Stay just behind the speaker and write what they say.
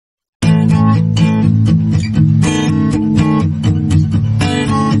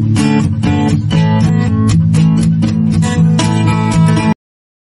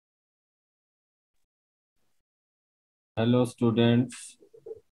Hello students.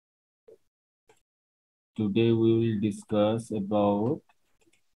 Today we will discuss about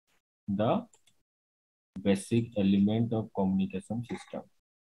the basic element of communication system.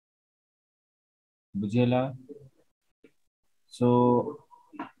 बुझेला? So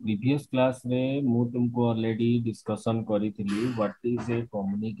previous class रे मु तुमको already discussion करी थी what is a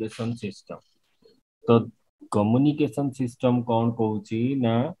communication system. तो communication system कौन कहूची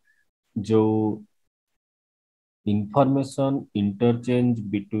ना जो information interchange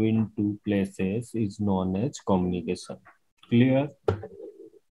between two places is known as communication. Clear?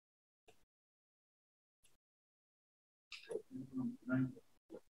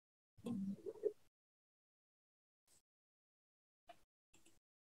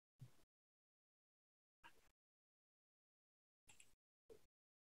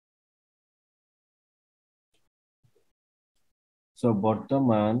 So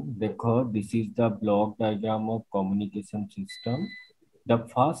Bartaman, देखो, this is the block diagram of communication system. The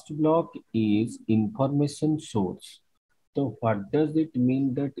first block is information source. So what does it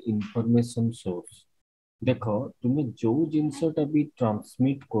mean that information source? देखो, तुम्हें जो जिनसटा भी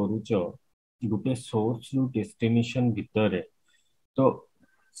transmit करूचो गुटे source रु destination भितर तो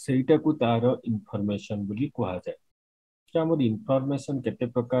सेटा को तार इंफॉर्मेशन बोली कहा जाए. हमर इंफॉर्मेशन केते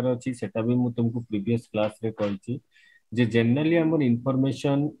प्रकार अछि सेटा भी मु तुमको प्रीवियस क्लास रे कहछि जे जनरली हमर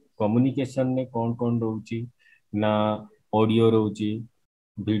इंफॉर्मेशन कम्युनिकेशन ने कौन रहउची ना audio रहउची,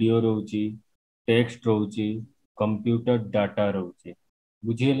 video रहउची, text रहउची, computer data रहउची.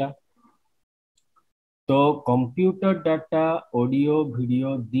 बुझिएला? तो computer data, audio,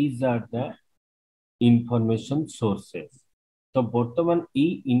 video, these are the information sources. तो वर्तमान ई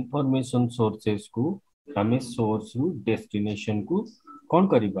इंफॉर्मेशन सोर्सेस को हमें सोर्स रु डेस्टिनेशन को कौन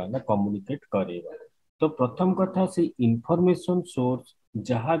करिबा ना कम्युनिकेट करेबा. तो प्रथम कथा से इंफॉर्मेशन सोर्स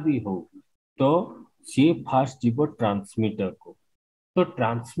जहाँ भी हो तो सी फास्ट जीव ट्रांसमीटर को. तो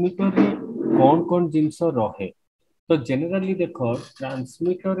ट्रांसमीटर रे कौन जिनस रहे तो जनरली देखो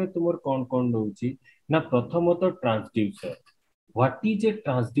ट्रांसमीटर रे तुमर कौन रहउची ना प्रथमत transducer. What is a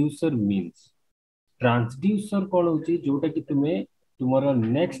transducer means? Transducer कौन होची जोटा कि तुम्हें तुम्हारा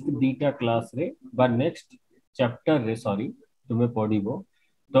नेक्स्ट दीटा क्लास रे बा नेक्स्ट चैप्टर रे सॉरी तुम्हें पढ़िबो.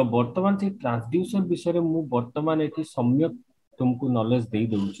 तो वर्तमान से ट्रांसड्यूसर विषय मु वर्तमान एठी सम्यक तुमको नॉलेज दे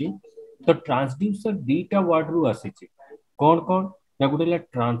दउची. तो ट्रांसड्यूसर दीटा वर्ड रु आसीची कौन ना गुटेला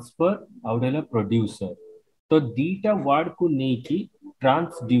ट्रांसफर आ गुटेला प्रोड्यूसर. तो दीटा वर्ड को नै कि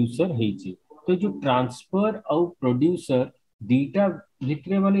ट्रांसड्यूसर हेची. तो जो ट्रांसफर आ प्रोड्यूसर दीटा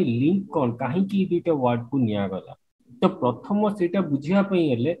भितरे माने लिंक कौन काहे कि दीटा वर्ड को निया गला. तो प्रथम सेटा बुझिया पई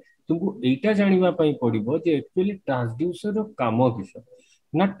हेले तुमको एटा जानिबा पई पड़िबो जे एक्चुअली ट्रांसड्यूसर रो काम किस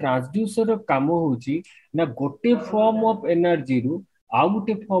ना. ट्रांसड्यूसर रो काम होची ना गोटे फॉर्म ऑफ एनर्जी रु आ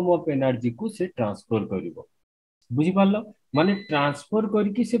गोटे फॉर्म ऑफ एनर्जी को से ट्रांसफर करिवो. बुझि पारलो? माने ट्रांसफर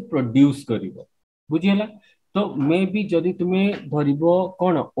करके से प्रोड्यूस करिवो. बुझियला? तो मे भी जदी तुमे धरिबो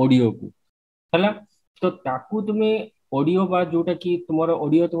कोन ऑडियो को हला तो ताकू तुमे ऑडियो बा जोटा कि तुम्हारा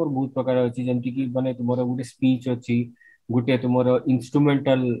ऑडियो तुमर बहुत प्रकार अछि जेमति कि माने तुम्हारा गुटे स्पीच अछि, गुटे तुम्हारा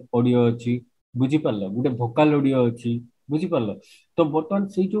इंस्ट्रूमेंटल ऑडियो अछि. बुझि पारलो? गुटे वोकल ऑडियो अछि. बुझि पारलो? तो बर्तमान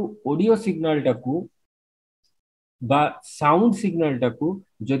से जो ऑडियो सिग्नल टाकू बा साउंड सिग्नल टाकू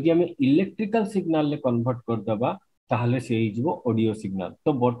जदि हमें इलेक्ट्रिकल सिग्नल ले कन्वर्ट कर दबा ताहले से ही जीवो ऑडियो सिग्नल.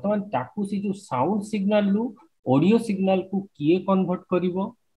 तो बर्तमान ताकू से जो साउंड सिग्नल लू ऑडियो सिग्नल को किए कन्वर्ट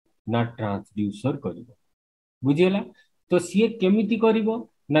करिवो ना ट्रांसड्यूसर करिवो. बुझिएला? तो सी केमिति करिवो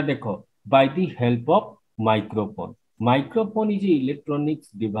ना देखो by the help of microphone. Microphone is a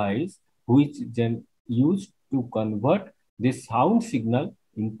electronics device which जन used to convert the sound signal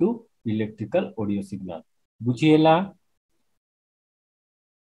into electrical audio signal. बुझिएला?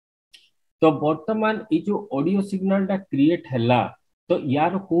 तो वर्तमान ये जो ऑडियो सिग्नल टा क्रिएट हैला तो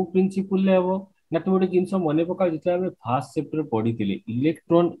यार को प्रिंसिपल ले हबो ना तो गोटे जिनस मने पका जितला हमें फर्स्ट चैप्टर पढ़ी थिले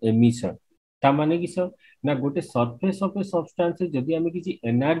इलेक्ट्रॉन एमिशन. ता माने कि सब ना गोटे सरफेस ऑफ ए सब्सटेंस जदी हमें किछि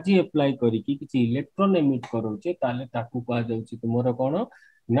एनर्जी अप्लाई करी कि किछि इलेक्ट्रॉन एमिट करोचे ताले ताकू कहा जाउछि तुमरो कोन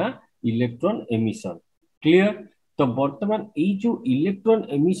ना इलेक्ट्रॉन एमिशन. क्लियर? तो वर्तमान ये जो इलेक्ट्रॉन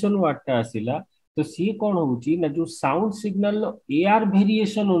एमिशन वाटा आसिला तो सी कोन होउछि ना जो साउंड सिग्नल एआर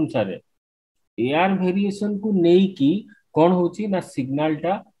वेरिएशन अनुसार एआर वेरिएशन को नहीं कि कौन होची ना सिग्नल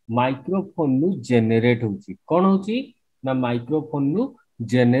टा माइक्रोफोन नु जेनरेट होची. कौन होची ना माइक्रोफोन नु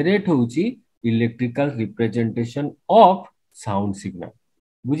जेनरेट होची electrical representation of sound signal.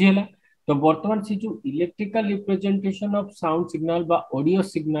 बुझिएला? तो वर्तमान से जो electrical representation of sound signal बा ऑडियो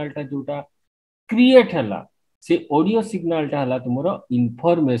सिग्नल टा जोटा क्रिएट हला से ऑडियो सिग्नल टा हला तुमरो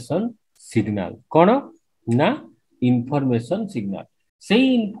इंफॉर्मेशन सिग्नल. कौन ना इंफॉर्मेशन सिग्नल. से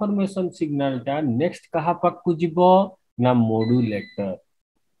इंफॉर्मेशन सिग्नल टा नेक्स्ट कहा पाक को जीवो ना मॉड्यूलेटर।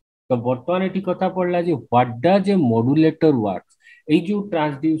 तो बर्तमान ये कथा पड़ला जे what does a modulator works. ए जो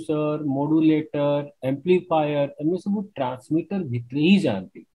ट्रांसड्यूसर मॉड्यूलेटर एम्प्लीफायर एमे सब ट्रांसमीटर भितर ही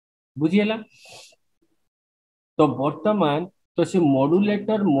जानती बुझीला। तो बर्तमान तो से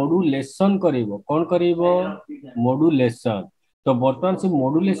मॉड्यूलेटर मॉड्यूलेशन करेबो कौन करेबो मॉड्यूलेशन। तो बर्तमान से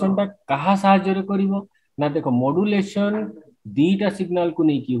मॉड्यूलेशन टा कहा साहाଯ୍य रे करिवो ना देखो मॉड्यूलेशन दीटा सिग्नल को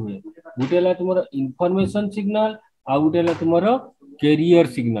नहीं की हुए गुटे ला तुमरो इंफॉर्मेशन सिग्नल आ गुटे ला तुमरो कैरियर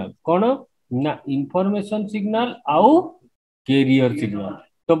सिग्नल कौन ना इंफॉर्मेशन सिग्नल आउ कैरियर सिग्नल।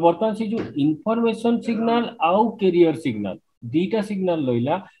 तो बर्तमान से जो इंफॉर्मेशन सिग्नल आउ कैरियर सिग्नल दीटा सिग्नल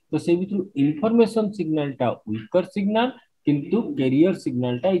लइला तो से भितर इंफॉर्मेशन सिग्नल टा वीकर सिग्नल किंतु कैरियर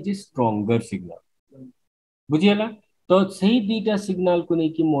सिग्नल टा इज स्ट्रॉन्गर सिग्नल बुझियला। तो सही दीटा सिग्नल को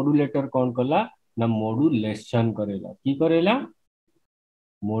नहीं कि मॉड्यूलेटर कौन कला ना मॉड्यूलेशन करेला की करेला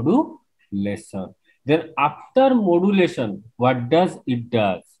modulation. Then after modulation what does it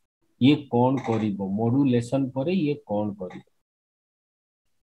does ये कौन करिवो मॉड्यूलेशन परे ये कौन करिवो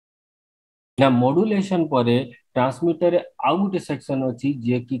ना मॉड्यूलेशन परे ट्रांसमीटर आउ गोटे सेक्शन अछि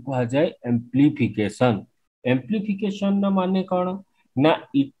जे कि कहा जाए एम्प्लीफिकेशन। एम्प्लीफिकेशन ना माने कौन ना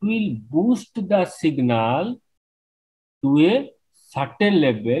it will boost the signal to a certain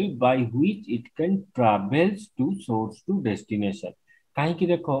level by which it can travels to source to destination। काहे कि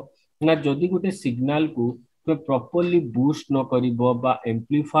देखो ना जदि गोटे सिग्नल को तो प्रॉपर्ली बूस्ट न करिवो बा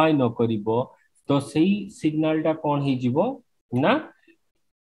एम्प्लीफाई न करिवो तो सही सिग्नल टा कौन ही जीवो ना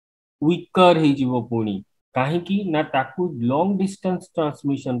वीकर ही जीवो पुणी काहे कि ना ताकू लॉन्ग डिस्टेंस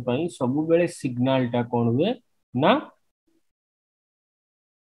ट्रांसमिशन पई सब बेले सिग्नल टा कौन हुए ना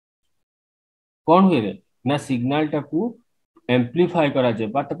कौन हुए रे ना सिग्नल टाकू एम्प्लीफाई करा जाए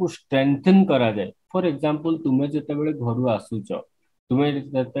बा ताकू स्ट्रेंथन करा जाए। फॉर एग्जांपल तुमे जते बेले घरु आसुचो तुमे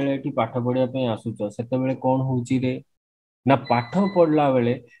जते बेले एठी पाठ पढिया पे आसुचो सेते बेले कौन होउची रे ना पाठ पढ़ला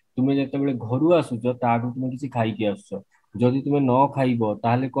बेले तुमे जते बेले घरु आसुचो ताडू तुमे किसी खाई के आसुचो जदि तुमे न खाइबो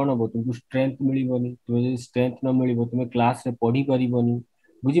ताहले कोन हबो तुमको स्ट्रेंथ मिलिबोनी तुमे जदि स्ट्रेंथ न मिलिबो तुमे क्लास रे पढ़ी परिबोनी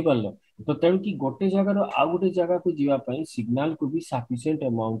बुझी पारलो। तो तेणु कि गोटे जगार आ गोटे जगह को जीवा पई सिग्नल को भी sufficient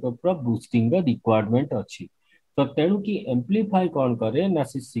amount of boosting the requirement अछि। तो तेणु कि एम्प्लीफाई कौन करे ना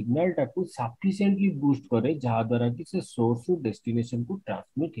से सिग्नल टाकू सफिशिएंटली बूस्ट करे जहा द्वारा कि से सोर्स टू डेस्टिनेशन को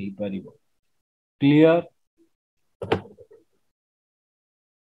ट्रांसमिट हे परिबो। Clear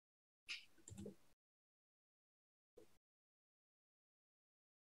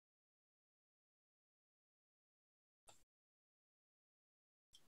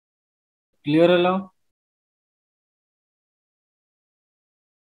clear hello.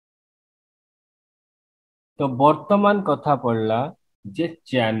 तो वर्तमान कथा पड़ला जे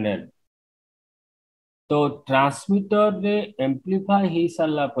चैनल तो ट्रांसमीटर रे एम्प्लीफाई हे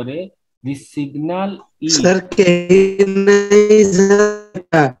साला परे द सिग्नल सर इज कहीं नहीं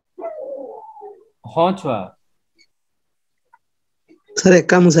सर हाँ छुआ सर एक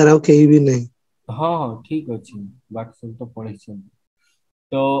काम सर कहीं भी नहीं हाँ हाँ ठीक अच्छे बाकी सब तो पढ़े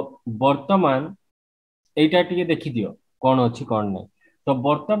तो वर्तमान एटा टिके देखि दियो कौन अच्छी कौन नहीं। तो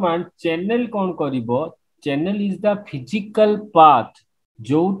वर्तमान चैनल कौन करिवो channel is the physical path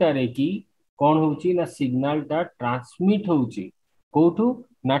जोटारे कि कौन होची ना सिग्नल टा ट्रांसमिट होची कोठू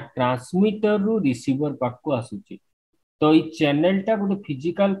ना ट्रांसमीटर रु रिसीवर पाक को आसुची। तो ये चैनल टा गोटे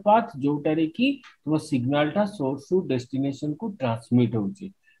फिजिकल पाथ जोटारे कि तुम सिग्नल टा सोर्स टू डेस्टिनेशन को ट्रांसमिट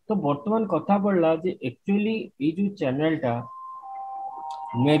होची। तो वर्तमान कथा पड़ला जे एक्चुअली ये जो चैनल टा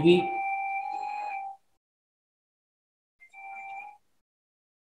मे बी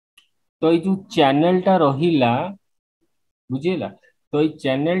तो ये जो चैनल टा रहिला बुझेला। तो ये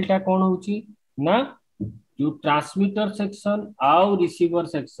चैनल टा कौन होची ना जो ट्रांसमीटर सेक्शन आउ रिसीवर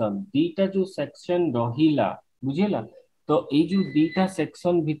सेक्शन दीटा जो सेक्शन रहिला बुझेला। तो ये जो दीटा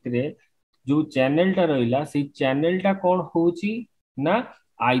सेक्शन भितरे जो चैनल टा रहिला से चैनल टा कौन होची ना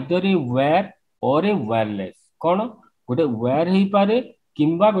आइदर ए वायर और ए वायरलेस कौन गोटे वायर ही पारे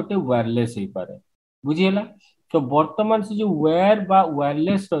किंबा गोटे वायरलेस ही पारे बुझीला। तो वर्तमान से जो वायर बा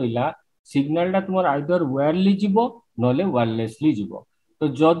वायरलेस रहिला सिग्नल टा तुम आइदर वायरली जीवो नले वायरलेसली जीवो। तो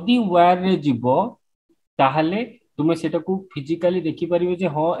जदि वायर रे जीवो ताहले तुमे सेटा को फिजिकली देखि परिबे जे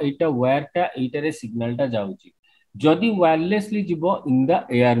हां एटा वायर टा एटारे सिग्नल टा जाउची। जदि वायरलेसली जीवो in the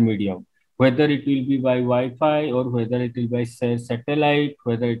air medium whether it will be by Wi-Fi or whether it will by satellite,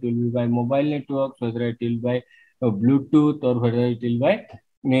 whether it will be by mobile network, whether it will by Bluetooth or whether it will by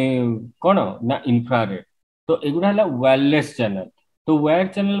कौन ना infrared. तो एगुड़ा है wireless channel. तो wire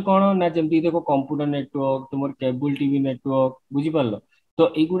channel कौन ना जमी देखो computer network तुम केबल टीवी नेटवर्क बुझीपार।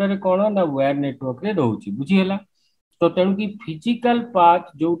 तो एगुड़ा कौन ना वायर नेटवर्क रे रोची बुझीगला। तो तेणु कि फिजिकल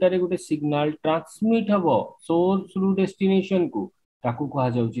पाथ जोटारे गोटे सिग्नल ट्रांसमिट हबो सोर्स रु डेस्टिनेशन को ताकू कहा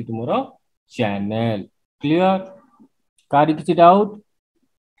जाउची तुमरो चैनल। क्लियर? कारी किछि डाउट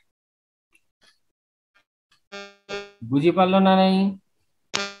बुझी पारलो ना नहीं?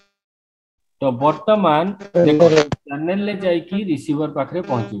 तो वर्तमान देखो चैनल ले जाई कि रिसीवर पाखरे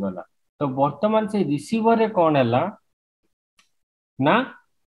पहुंची गला। तो वर्तमान से रिसीवर रे कोन हला ना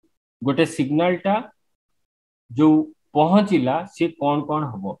गोटे सिग्नल टा जो पहुंचला से कौन कौन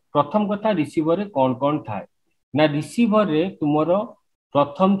हम। प्रथम कथा रिसीवर रे कौन कौन थाए ना रिसीवर रे तुमरो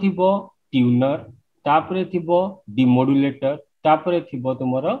प्रथम थिबो ट्यूनर तापरे थिबो डिमोडुलेटर तापरे थिबो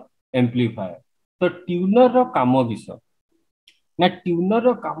तुमरो एम्प्लीफायर। तो ट्यूनर रो काम विषय ना ट्यूनर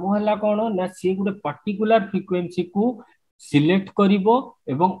रो काम हला कोन ना से गुटे पर्टिकुलर फ्रीक्वेंसी को सिलेक्ट करिवो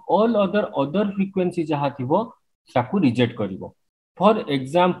एवं ऑल अदर फ्रीक्वेंसी जहा थिबो ताकू रिजेक्ट करिवो। फॉर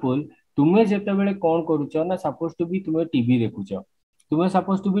एग्जांपल तुम्हें जेते बेले कौन करूछ ना सपोज टू बी तुम्हें टीवी देखुछ तुम्हें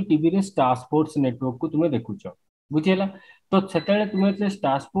सपोज टू बी टीवी रे स्टार स्पोर्ट्स नेटवर्क को तुम्हें देखुछ बुझेला। तो सेतेले तुम्हें से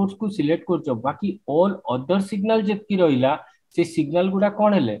स्टार स्पोर्ट्स को सिलेक्ट करूछ बाकी ऑल अदर सिग्नल जेतकी रहिला से सिग्नल गुडा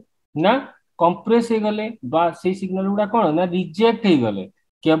कोन हेले ना कंप्रेस हे गले बा से सिग्नल गुडा कोन ना रिजेक्ट हे गले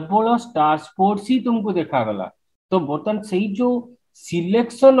केवल स्टार स्पोर्ट्स ही तुमको देखा गला। तो बर्तन से जो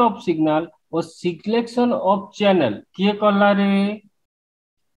सिलेक्शन ऑफ सिग्नल और सिलेक्शन ऑफ चैनल किए कला रे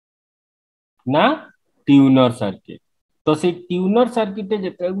ना ट्यूनर सर्किट। तो से ट्यूनर सर्किट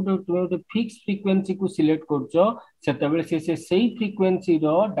जेते गुटे फिक्स फ्रीक्वेंसी को सिलेक्ट करछो सेतेबेले से सेही फ्रीक्वेंसी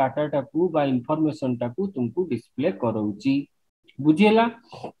रो डाटा टाकू बा इंफॉर्मेशन टाकू तुमको डिस्प्ले करौची बुझियला।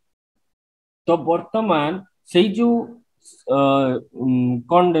 तो वर्तमान से जो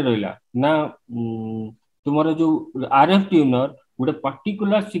कौन दे रहिला ना तुम्हारा जो आरएफ ट्यूनर गोटे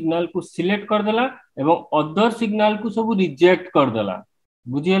पर्टिकुलर सिग्नल को सिलेक्ट कर देला एवं अदर सिग्नल को सब रिजेक्ट कर देला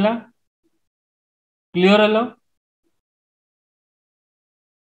बुझियला। क्लियर हेलो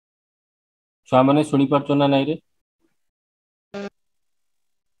छुआ मैंने शुणी पार्छ ना नाई रे?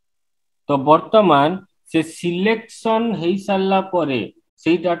 तो वर्तमान से सिलेक्शन हे सारला परे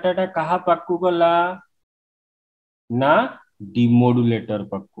से डाटाटा कहा पाकू गला ना डिमोडुलेटर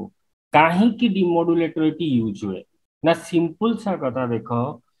पाकू। काहे कि डिमोडुलेटर एटी यूज हुए ना सिंपल सा कथा देखो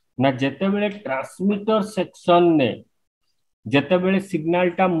ना जेतेबेले ट्रांसमीटर सेक्शन ने जेतेबेले सिग्नल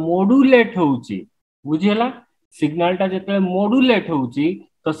टा मॉड्यूलेट होउची बुझियला सिग्नल टा जेतेबेले मॉड्यूलेट होउची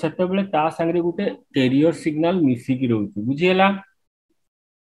तो सेतेबेले ता संगे गुटे कैरियर सिग्नल मिसी की रहउची बुझियला।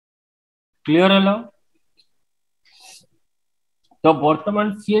 Clear hello? तो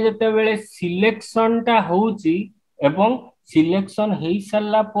वर्तमान सी जेतेबेले सिलेक्शन टा होउची एवं सिलेक्शन हेई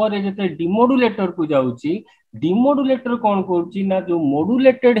सारला परे जेते डिमोडुलेटर को जाउची डिमोडुलेटर कौन करूची ना जो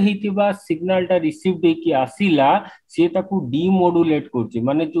मॉड्यूलेटेड हेतिबा सिग्नल टा रिसीव दे की आसीला से ताकू डिमोडुलेट करूची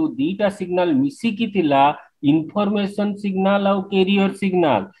माने जो दीटा सिग्नल मिसी की थिला इंफॉर्मेशन सिग्नल और कैरियर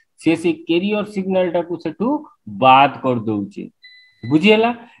सिग्नल से कैरियर सिग्नल टाकू सेटू बाद कर दउची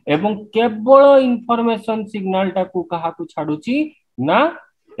बुझियला। एवं केवल इंफॉर्मेशन सिग्नल टाकू कहा को छाडुची ना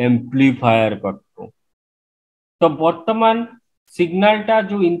एम्प्लीफायर पाखु। तो वर्तमान सिग्नल टा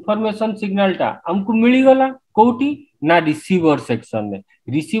जो इंफॉर्मेशन सिग्नल टा हमको मिली गला कोठी ना रिसीवर सेक्शन में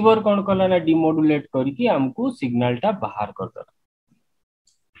रिसीवर कौन कला ना डिमोडुलेट करके हमको सिग्नल टा बाहर कर दला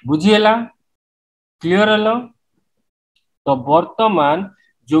बुझियला। Clear hello? तो वर्तमान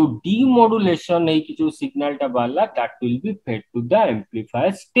जो डीमोडुलेशन है कि जो सिग्नल टा बाला that will be fed to the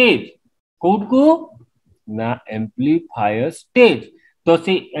amplifier stage code को ना एम्प्लीफायर स्टेज। तो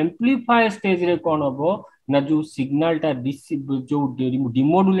से एम्प्लीफायर स्टेज रे कौन हबो ना जो सिग्नल टा रिसीव जो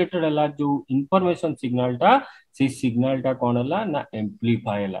डिमोडुलेटेड हला जो इंफॉर्मेशन सिग्नल टा से सिग्नल टा कौन हला ना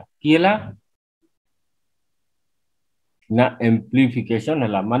एम्प्लीफाई हला की हला ना एम्प्लीफिकेशन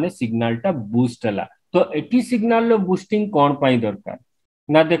हला माने सिग्नल टा बूस्ट हला। तो एटी सिग्नल लो बूस्टिंग कौन पाई दरकार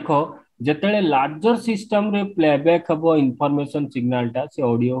ना देखो जेतेले लार्जर सिस्टम रे प्लेबैक हबो इंफॉर्मेशन सिग्नल टा से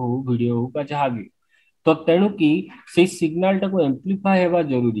ऑडियो हो वीडियो हो बा जहां भी तो तेणु कि से सिग्नल टा को एम्प्लीफाई हेबा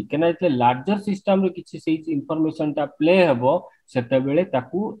जरूरी केना जे लार्जर सिस्टम रे किछि से इंफॉर्मेशन टा प्ले हेबो सेते बेले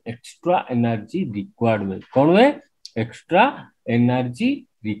ताकू एक्स्ट्रा एनर्जी रिक्वायर्ड हुए कोन हुए एक्स्ट्रा एनर्जी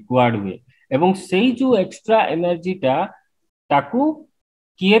रिक्वायर्ड हुए एवं सेही जो एक्स्ट्रा एनर्जी टा ताकू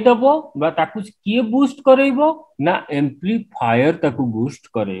किए दबो बा ताकू किए बूस्ट करेइबो ना एम्प्लीफायर ताकू बूस्ट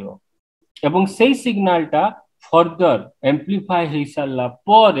करेइबो एवं सेही सिग्नल टा फर्दर एम्प्लीफाई हे सारला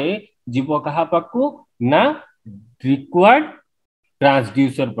परे जीव कहा पाकू ना रिक्वायर्ड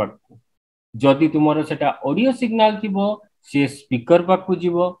ट्रांसड्यूसर पाकू। जदि तुमरो सेटा ऑडियो सिग्नल थिबो से स्पीकर पाकू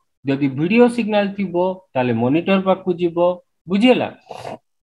जीवो जदि वीडियो सिग्नल थिबो ताले मॉनिटर पाकू जीवो बुझियला।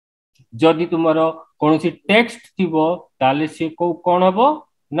 जदि तुमरो कोनोसी टेक्स्ट थिबो ताले से को कोन हबो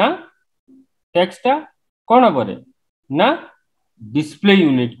ना टेक्स्ट टा कोन हबो रे ना डिस्प्ले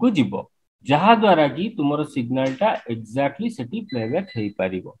यूनिट को जीवो जहा द्वारा कि तुमरो सिग्नल टा एग्जैक्टली सेटी प्लेबैक हेई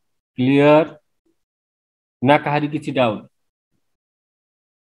परिबो क्लियर ना कहारी किछि डाउट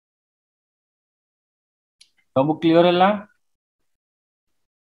सब क्लियर हला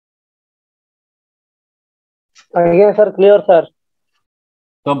आगे सर क्लियर सर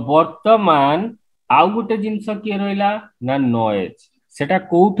तो वर्तमान आउ गोटे जिंस किए रहिला ना नॉइज सेटा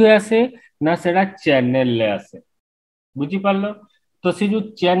कोठे आसे ना सेटा चैनल ले आसे बुझी पारलो तो से जो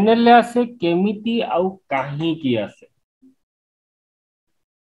चैनल ले आसे केमिति आउ काहे की आसे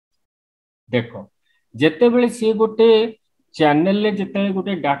देखो जेते बेले से गोटे चैनल ले जेते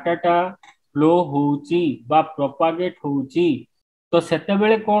गोटे डाटाटा फ्लो होउची बा प्रोपागेट होउची तो सेते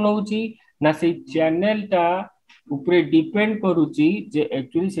बेले कोन होउची ना से चैनल टा ऊपर डिपेंड करूची जे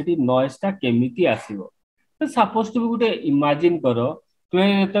एक्चुअली सेठी नॉइज टा केमिति आसीबो तो सपोज टू गोटे इमेजिन करो तुमे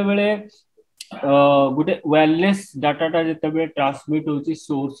जेते बेले गोटे वायरलेस डाटाटा जेते बेले ट्रांसमिट होउची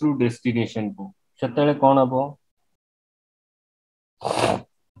सोर्स रु डेस्टिनेशन को सेते बेले कोन हबो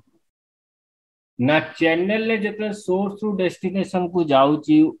ना चैनल ले जते सोर्स टू डेस्टिनेशन को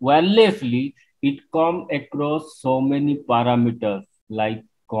जाउची wirelessly it come across so many parameters like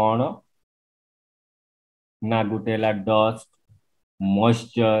कोन ना गुटेला डस्ट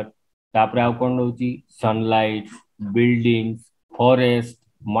मॉइस्चर तापरे आउ कोन होची sunlight buildings forest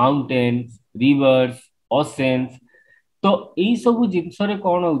mountains rivers ओशेन्स तो एई सब जिंस रे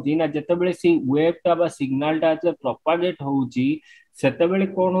कोन होची ना जते बेले से वेव टा बा सिग्नल टा जे प्रोपागेट होची सेते बेले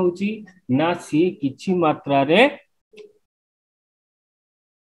कोन होची ना सी किछि मात्रा रे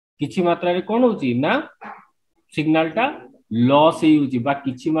कोन होची ना सिग्नल टा लॉस हे होची बा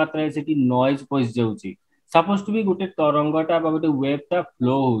किछि मात्रा रे सेठी नॉइज पस जाउची सपोज टू बी गोटे तरंगटा बा गोटे वेव टा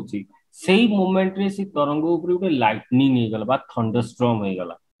फ्लो होची सेही मोमेंट रे सी तरंग ऊपर गोटे लाइटनिंग हे गला बा थंडरस्टॉर्म हे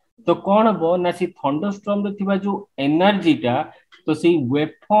गला तो कौन हबो ना सी थंडरस्टॉर्म रे थिबा जो एनर्जी टा तो से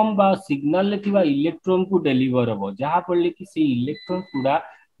वेवफॉर्म बा सिग्नल ले थिबा इलेक्ट्रॉन को डिलीवर हबो जहा पड़ले कि से इलेक्ट्रॉन पूरा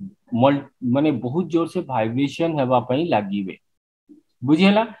माने बहुत जोर से वाइब्रेशन हेबा पई लागिबे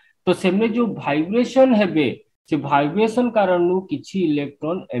बुझियला तो सेमने जो वाइब्रेशन हेबे से वाइब्रेशन कारण नु किछि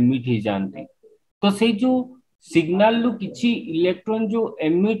इलेक्ट्रॉन एमिट हे जानते तो से जो सिग्नल लु किछि इलेक्ट्रॉन जो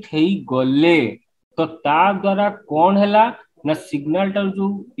एमिट हेई गले तो ता द्वारा कौन हैला ना सिग्नल टा जो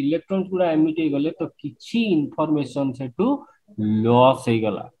इलेक्ट्रॉन पूरा एमिट हे गले तो किछि इंफॉर्मेशन सेटू लॉस हे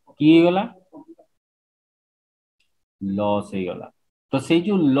गला की हे गला लॉस हे गला तो से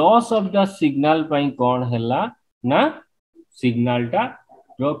जो लॉस ऑफ द सिग्नल पई कौन हैला ना सिग्नल टा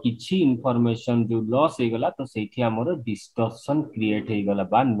जो किछि इंफॉर्मेशन जो लॉस हे गला तो सेठी हमरो डिस्टॉर्शन क्रिएट हे गला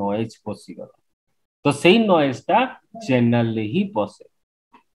बा नॉइज पसी गला तो सेही नॉइज टा चैनल ले ही पसे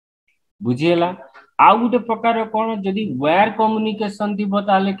बुझियला आ गुटे प्रकार कोन जदी वायर कम्युनिकेशन दिबो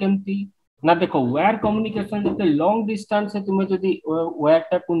ताले केमती ना देखो वायर कम्युनिकेशन जते लॉन्ग डिस्टेंस से तुमे जदी वायर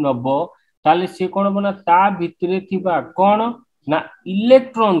टा को नबो ताले से कोन बना ता भितरे थिबा कोन ना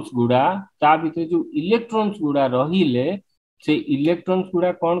इलेक्ट्रॉन्स गुडा ता भितरे जो इलेक्ट्रॉन्स गुडा रहिले से इलेक्ट्रॉन्स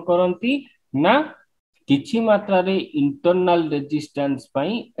गुडा कोन करंती ना किछि मात्रा रे इंटरनल रेजिस्टेंस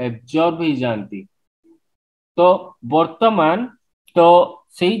पई एब्जॉर्ब ही जानती तो वर्तमान तो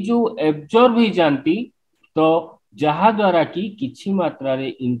सेही जो एब्जॉर्ब ही जानती तो जहा द्वारा कि किछि मात्रा रे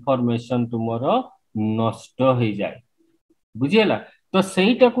इंफॉर्मेशन तुमरो नष्ट हो जाए बुझियला तो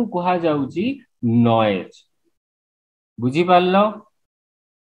सेहीटा को कहा जाउची नॉइज बुझी पारलो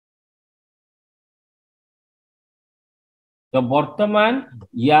तो वर्तमान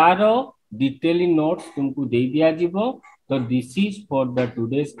यारो डिटेल नोट्स तुमको दे दिया जीवो तो this is for the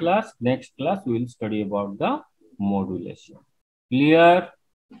today's class next class we will study about the modulation clear